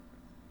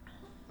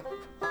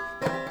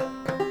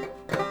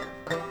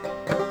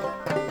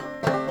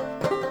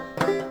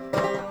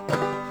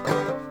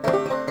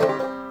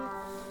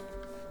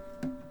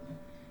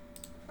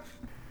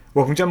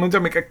Welcome, gentlemen,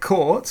 don't get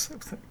caught.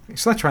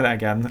 Should I try that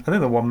again? I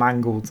don't know what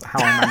mangled, how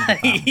I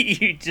mangled that.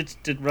 You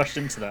did rush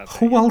into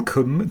that.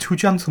 Welcome to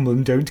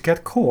Gentlemen Don't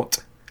Get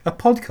Caught, a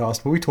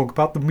podcast where we talk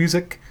about the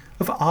music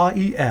of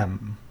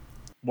REM.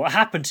 What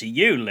happened to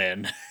you,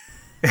 Lynn?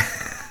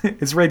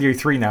 It's Radio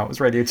 3 now. It was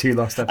Radio 2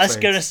 last episode. I was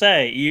going to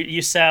say,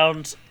 you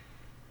sound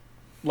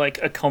like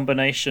a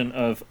combination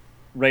of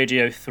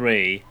Radio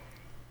 3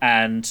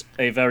 and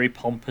a very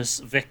pompous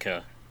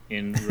vicar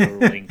in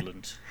rural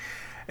England.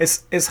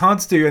 It's hard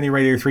to do any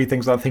Radio 3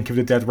 things without thinking of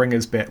the Dead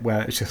Ringers bit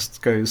where it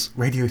just goes,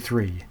 Radio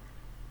 3.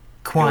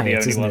 Quiet, You're the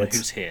only isn't one it?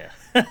 who's here.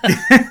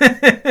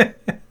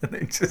 And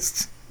it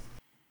just...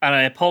 And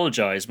I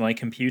apologise, my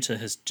computer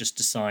has just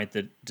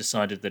decided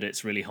that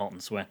it's really hot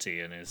and sweaty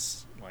and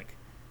is like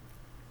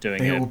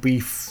doing It'll be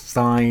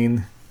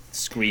fine.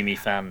 Screamy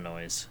fan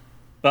noise.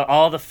 But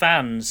are the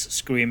fans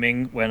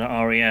screaming when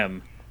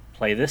REM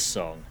play this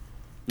song?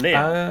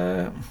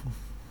 Lynn?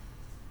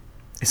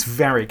 It's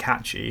very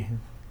catchy.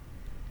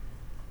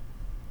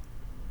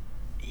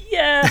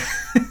 Yeah.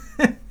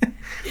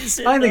 Is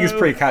it, I think it's though?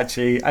 pretty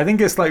catchy. I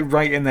think it's like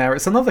right in there.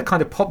 It's another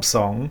kind of pop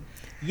song.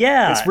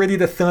 Yeah. It's really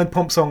the third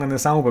pop song in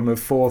this album of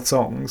 4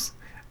 songs,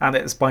 and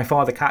it's by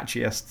far the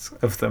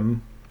catchiest of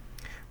them,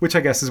 which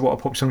I guess is what a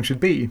pop song should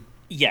be.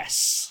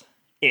 Yes.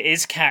 It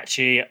is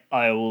catchy.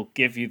 I will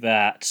give you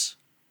that.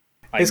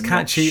 It's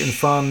catchy and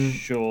fun.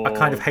 Sure. I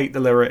kind of hate the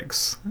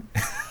lyrics.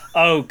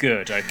 Oh,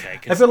 good. Okay.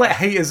 I feel like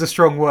hate is a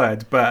strong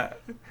word,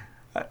 but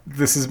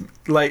this is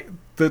like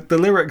the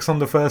lyrics on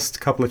the first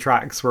couple of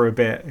tracks were a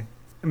bit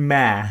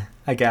meh,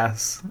 I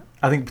guess.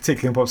 I think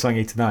particularly in Pop Song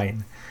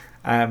 89.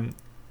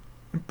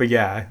 But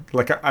yeah,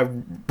 like I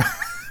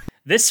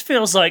This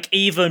feels like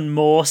even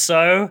more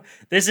so.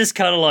 This is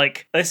kind of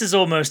like, this is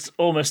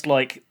almost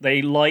like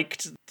they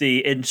liked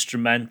the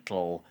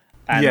instrumental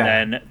and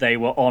then they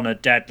were on a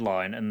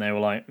deadline and they were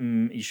like,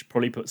 you should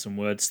probably put some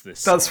words to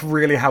this. That's song.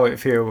 really how it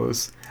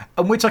feels.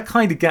 And which I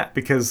kind of get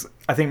because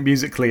I think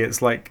musically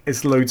it's like,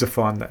 it's loads of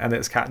fun and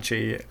it's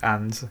catchy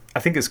and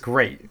I think it's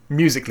great.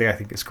 Musically, I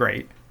think it's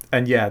great.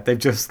 And yeah, they've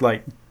just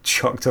like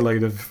chucked a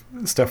load of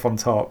stuff on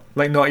top.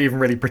 Like not even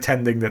really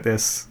pretending that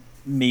this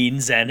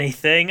means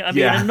anything. I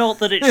mean, Yeah. and not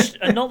that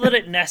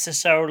it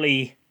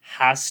necessarily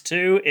has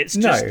to. It's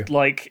just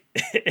like,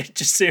 it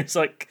just seems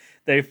like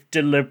they've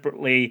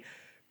deliberately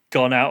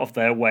gone out of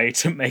their way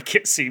to make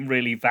it seem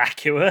really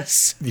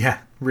vacuous. Yeah,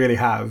 really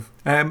have.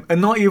 And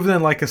not even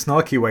in like a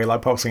snarky way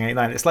like Pop Song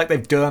 89. It's like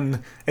they've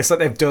done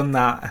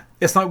that.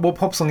 It's like what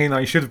Pop Song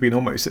 89 should have been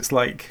almost. It's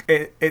like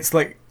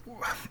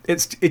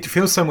it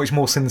feels so much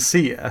more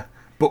sincere,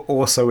 but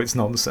also it's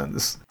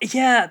nonsense.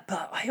 Yeah,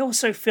 but I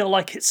also feel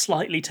like it's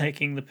slightly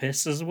taking the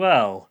piss as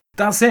well.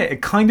 That's it.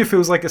 It kind of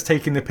feels like it's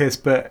taking the piss,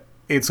 but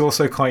it's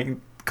also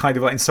kind of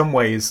like in some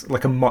ways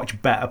like a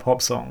much better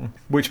pop song,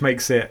 which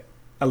makes it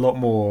a lot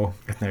more,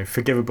 I don't know,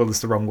 forgivable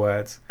is the wrong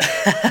word.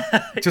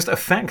 Just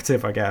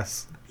effective, I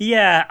guess.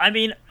 Yeah, I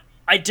mean,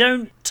 I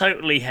don't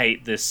totally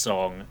hate this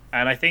song,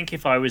 and I think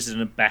if I was in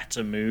a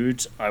better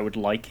mood, I would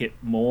like it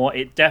more.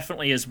 It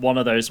definitely is one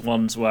of those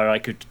ones where I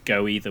could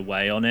go either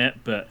way on it,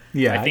 but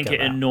Yeah, I think get it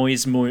that.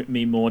 annoys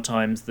me more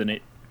times than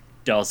it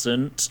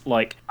doesn't.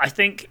 Like, I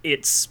think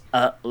it's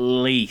at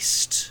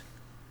least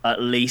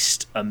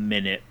a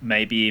minute,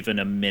 maybe even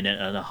a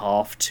minute and a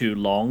half too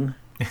long.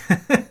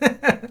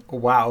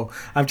 Wow.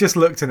 I've just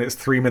looked and it's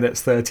 3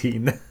 minutes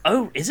 13.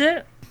 Oh, is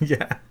it?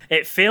 Yeah.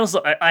 It feels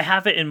like I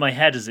have it in my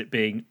head as it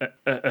being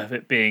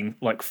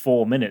like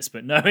 4 minutes,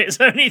 but no,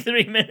 it's only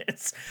 3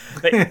 minutes.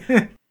 But,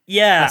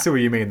 yeah, I see what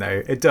you mean,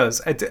 though. It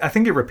does. I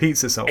think it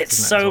repeats itself. it's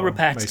doesn't it, so as well,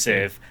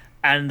 repetitive, mostly.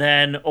 and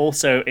then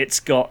also it's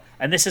got,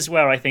 and this is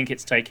where I think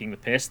it's taking the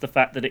piss: the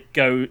fact that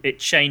it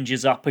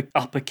changes up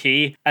a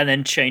key and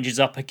then changes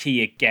up a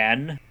key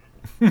again.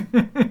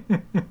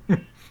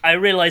 I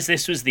realised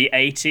this was the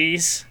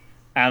 80s,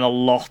 and a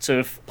lot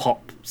of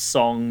pop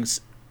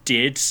songs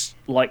did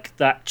like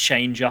that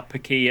change up a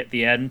key at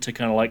the end to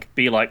kind of like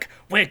be like,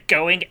 we're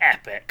going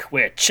epic,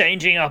 we're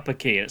changing up a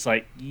key. It's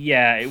like,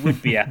 yeah, it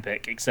would be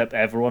epic, except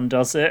everyone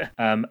does it.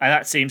 And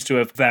that seems to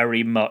have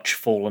very much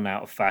fallen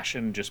out of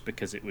fashion just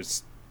because it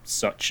was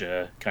such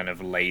a kind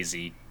of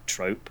lazy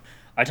trope.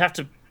 I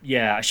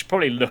should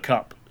probably look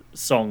up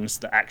songs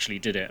that actually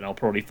did it, and I'll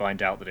probably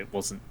find out that it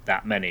wasn't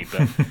that many,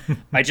 but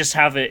I just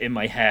have it in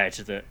my head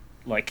that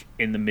like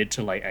in the mid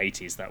to late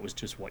 80s that was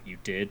just what you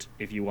did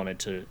if you wanted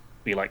to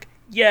be like,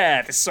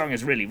 yeah, this song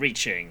is really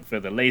reaching for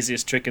the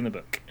laziest trick in the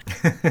book.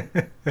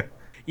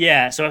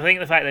 Yeah, so I think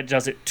the fact that it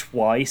does it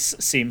twice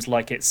seems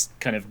like it's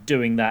kind of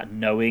doing that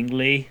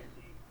knowingly.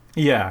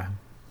 Yeah.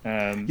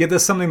 Yeah,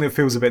 there's something that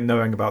feels a bit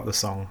knowing about the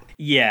song.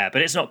 Yeah,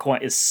 but it's not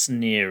quite as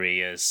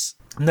sneery as...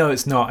 No,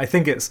 it's not. I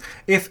think it's...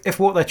 If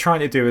what they're trying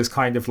to do is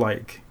kind of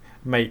like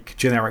make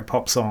generic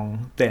pop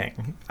song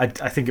thing, I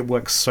think it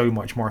works so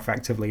much more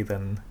effectively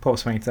than Pop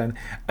Song 89.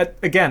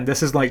 Again,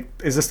 this is like...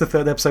 Is this the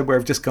third episode where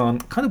I've just gone,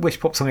 kind of wish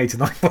Pop Song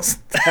 89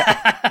 wasn't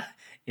there?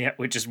 Yeah,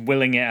 we're just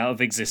willing it out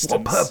of existence.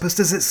 What purpose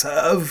does it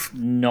serve?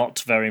 Not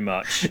very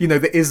much. You know,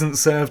 that isn't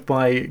served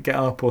by Get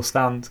Up or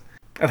Stand.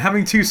 And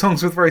having two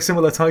songs with very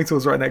similar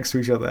titles right next to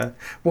each other.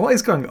 What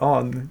is going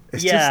on?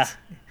 It's just...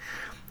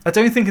 I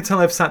don't think until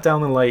I've sat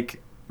down and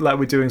like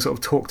we're doing, sort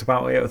of talked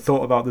about it or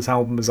thought about this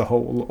album as a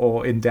whole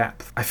or in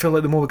depth, I feel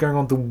like the more we're going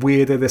on, the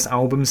weirder this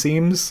album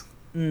seems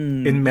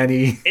in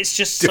many it's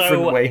just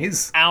different so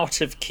ways. Out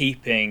of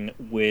keeping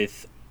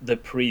with the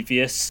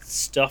previous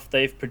stuff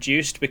they've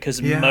produced, because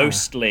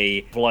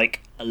mostly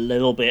like a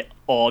little bit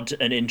odd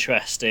and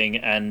interesting,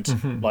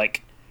 and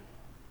like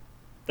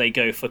they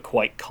go for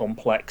quite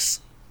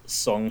complex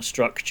song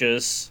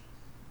structures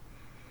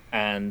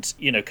and,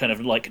 you know, kind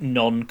of like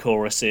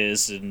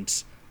non-choruses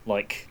and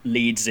like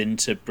leads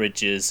into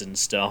bridges and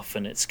stuff,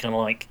 and it's kind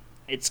of like,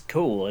 it's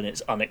cool and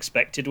it's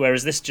unexpected,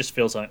 whereas this just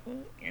feels like, well,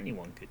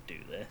 anyone could do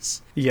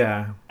this.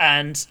 Yeah.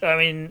 And I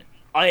mean,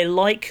 I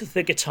like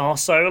the guitar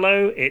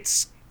solo.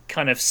 It's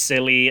kind of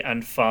silly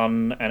and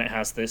fun, and it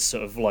has this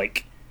sort of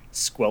like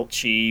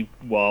squelchy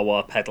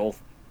wah-wah pedal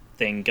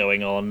thing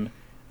going on.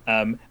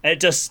 It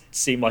does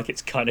seem like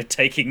it's kind of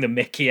taking the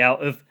mickey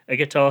out of a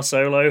guitar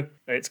solo.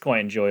 It's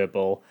quite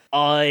enjoyable.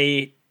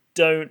 I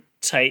don't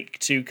take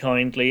too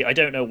kindly, I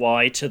don't know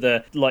why, to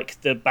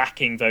the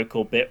backing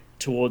vocal bit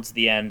towards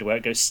the end where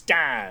it goes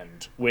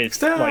stand with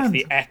like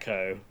the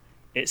echo.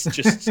 It's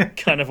just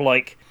kind of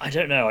like, I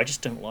don't know, I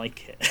just don't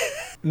like it.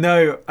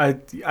 No, I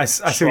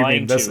see what you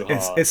mean.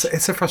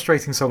 It's a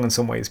frustrating song in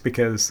some ways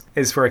because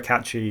it's very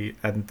catchy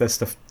and there's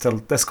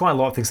quite a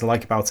lot of things to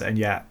like about it, and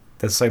yet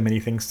there's so many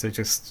things to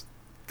just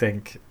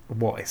think,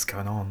 what is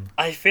going on?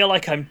 I feel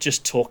like I'm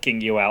just talking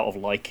you out of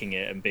liking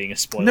it and being a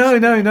spoiler.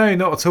 No,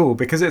 not at all.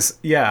 Because it's,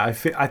 I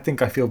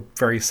think I feel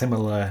very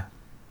similar.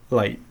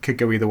 Like, could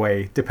go either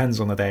way. Depends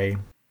on the day.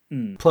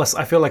 Plus,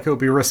 I feel like it would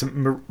be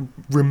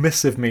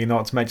remiss of me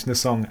not to mention the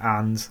song.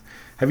 And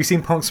have you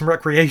seen Parks and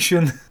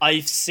Recreation?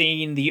 I've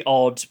seen the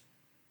odd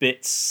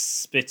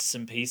bits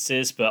and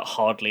pieces, but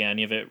hardly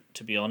any of it,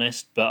 to be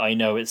honest. But I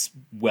know it's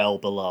well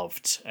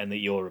beloved and that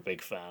you're a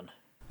big fan.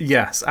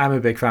 Yes, I'm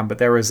a big fan, but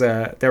there is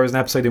an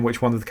episode in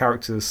which one of the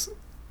characters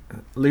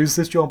loses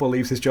his job or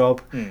leaves his job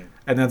and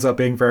ends up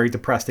being very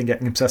depressed and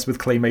getting obsessed with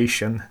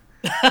claymation.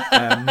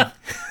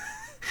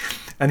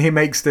 And he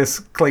makes this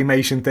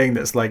claymation thing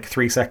that's like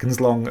 3 seconds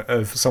long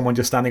of someone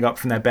just standing up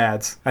from their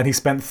bed. And he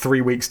spent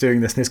 3 weeks doing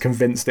this and is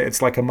convinced that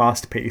it's like a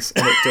masterpiece.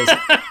 And it does.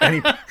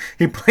 And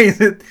he plays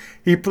it.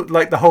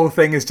 Like the whole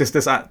thing is just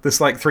this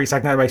like 3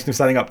 second animation of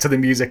standing up to the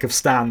music of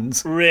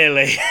Stands.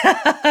 Really?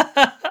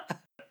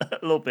 A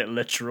little bit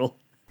literal.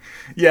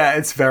 Yeah,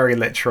 it's very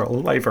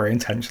literal, like very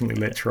intentionally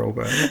literal,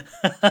 but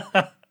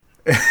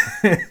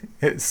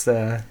it's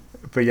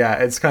but yeah,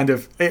 it's kind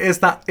of, it has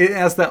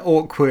that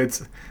awkward,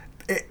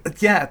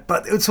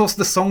 but it's also,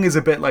 the song is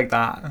a bit like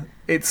that.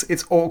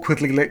 It's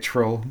awkwardly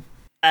literal,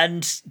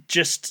 and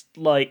just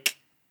like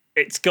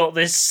it's got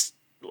this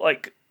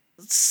like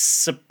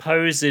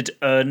supposed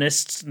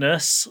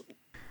earnestness,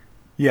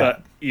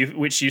 but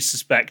which you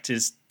suspect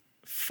is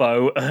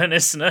faux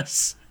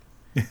earnestness.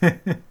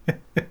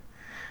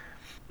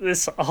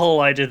 This whole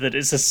idea that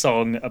it's a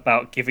song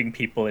about giving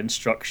people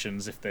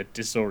instructions if they're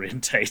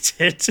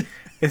disorientated.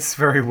 It's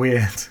very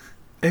weird.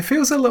 It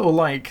feels a little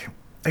like,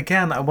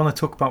 again, I want to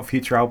talk about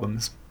future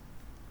albums,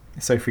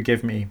 so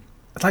forgive me.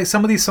 Like,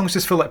 some of these songs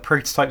just feel like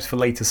prototypes for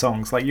later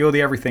songs. Like, You're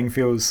the Everything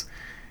feels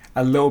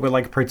a little bit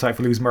like a prototype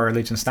for Lose My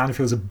Religion. Stand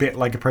feels a bit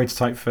like a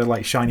prototype for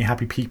like Shiny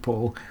Happy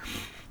People.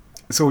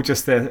 It's all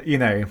just I don't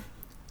know,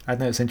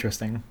 it's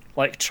interesting.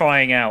 Like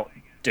trying out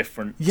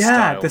different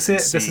styles. This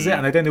is it.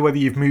 And I don't know whether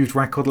you've moved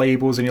record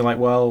labels and you're like,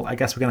 well, I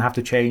guess we're going to have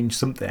to change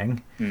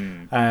something,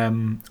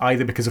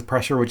 either because of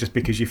pressure or just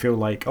because you feel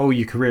like, oh,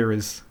 your career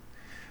is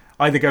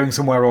either going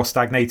somewhere or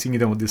stagnating, you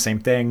don't want to do the same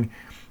thing.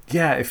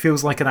 Yeah, it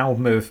feels like an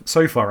album of,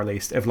 so far at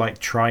least, of like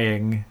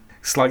trying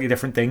slightly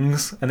different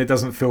things, and it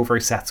doesn't feel very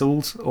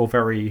settled or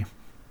very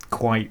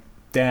quite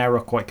there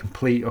or quite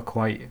complete or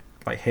quite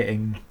like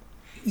hitting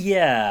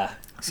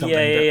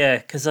something.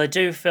 Because I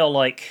do feel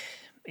like,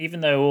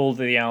 even though all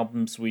the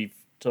albums we've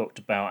talked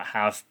about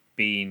have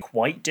been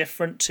quite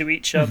different to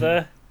each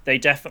other, they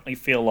definitely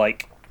feel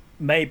like,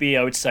 maybe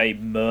I would say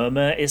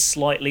Murmur is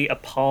slightly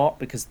apart,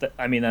 because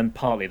and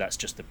partly that's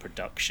just the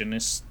production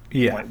is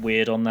quite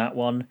weird on that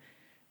one.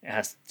 It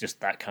has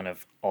just that kind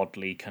of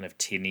oddly kind of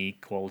tinny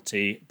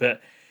quality.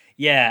 But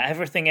yeah,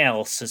 everything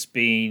else has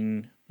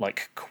been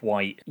like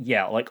quite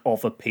like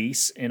of a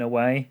piece in a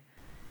way.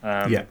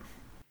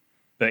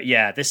 But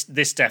yeah,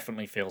 this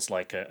definitely feels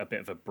like a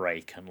bit of a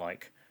break, and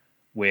like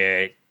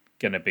we're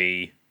going to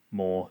be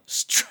more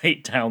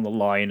straight down the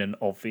line and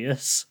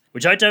obvious,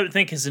 which I don't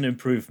think is an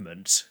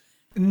improvement.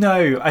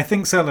 No, I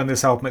think certainly in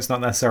this album it's not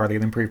necessarily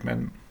an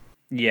improvement.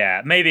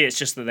 Yeah, maybe it's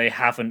just that they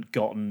haven't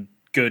gotten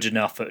good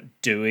enough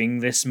at doing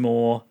this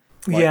more.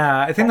 Like,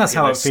 I think that's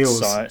how it feels.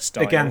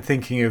 Style. Again,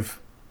 thinking of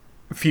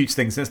future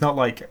things, it's not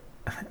like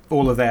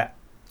all of their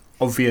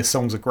obvious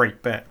songs are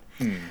great, but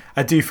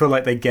I do feel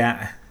like they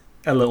get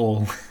a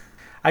little,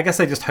 I guess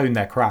they just hone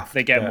their craft.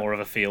 They get more of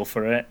a feel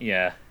for it,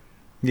 yeah.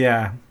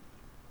 Yeah.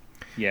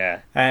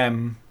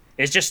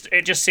 It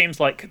just seems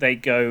like they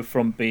go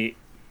from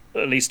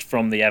at least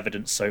from the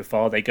evidence so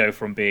far, they go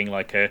from being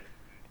like a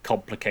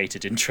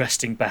complicated,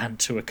 interesting band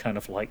to a kind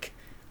of like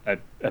a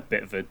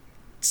bit of a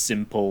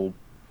simple,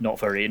 not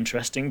very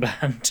interesting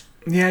band.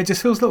 Yeah, it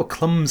just feels a little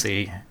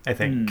clumsy, I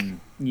think.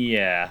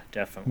 Yeah,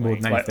 definitely. More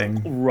than anything.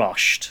 Like,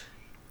 rushed.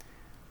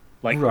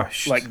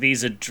 Rushed. Like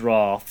these are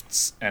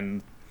drafts,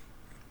 and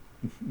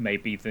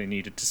maybe they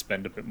needed to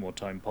spend a bit more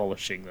time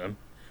polishing them,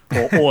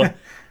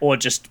 or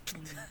just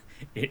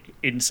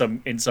in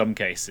some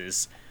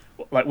cases,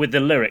 like with the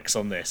lyrics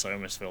on this, I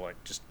almost feel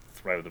like just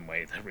throw them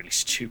away. They're really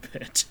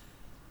stupid.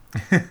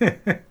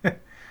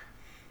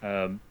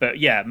 But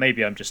yeah,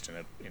 maybe I'm just in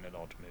an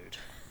odd mood.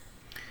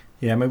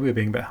 Yeah, maybe we're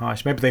being a bit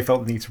harsh. Maybe they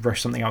felt the need to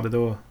rush something out the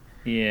door.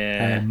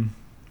 Yeah.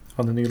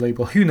 On the new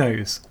label. Who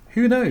knows?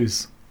 Who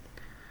knows?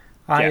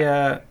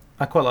 I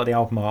quite like the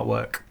album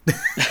artwork.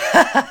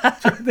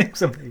 I think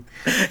something.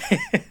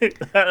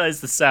 That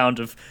is the sound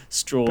of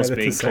straws Better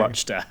being to say.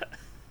 clutched at.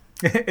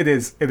 It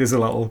is a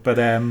little, but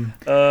Right.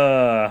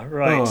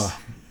 Oh.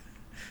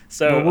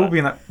 So Well,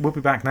 we'll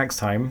be back next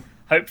time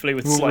hopefully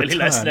with we'll slightly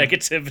less return.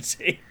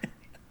 negativity.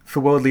 for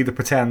World Leader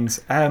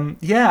Pretends.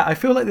 Yeah, I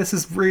feel like this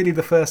is really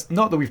the first.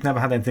 Not that we've never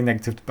had anything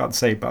negative to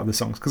say about the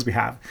songs, because we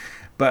have,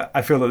 but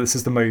I feel that this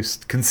is the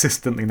most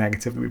consistently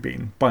negative that we've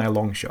been by a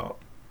long shot.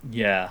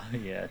 Yeah,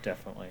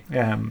 definitely.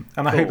 And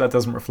I hope that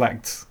doesn't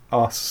reflect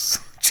us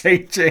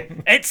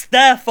changing. It's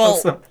their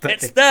fault. something.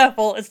 It's their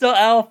fault. It's not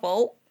our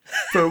fault.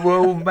 But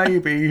well,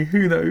 maybe.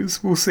 Who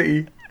knows? We'll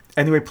see.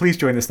 Anyway, please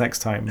join us next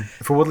time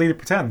for World Leader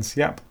Pretends.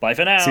 Yep. Bye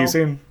for now. See you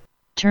soon.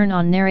 Turn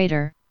on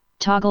narrator.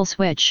 Toggle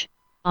switch.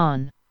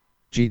 On.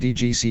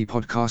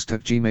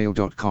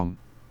 gdgcpodcast@gmail.com.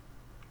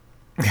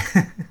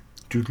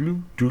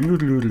 Doodaloo, doodaloo,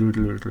 doodaloo,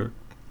 doodaloo.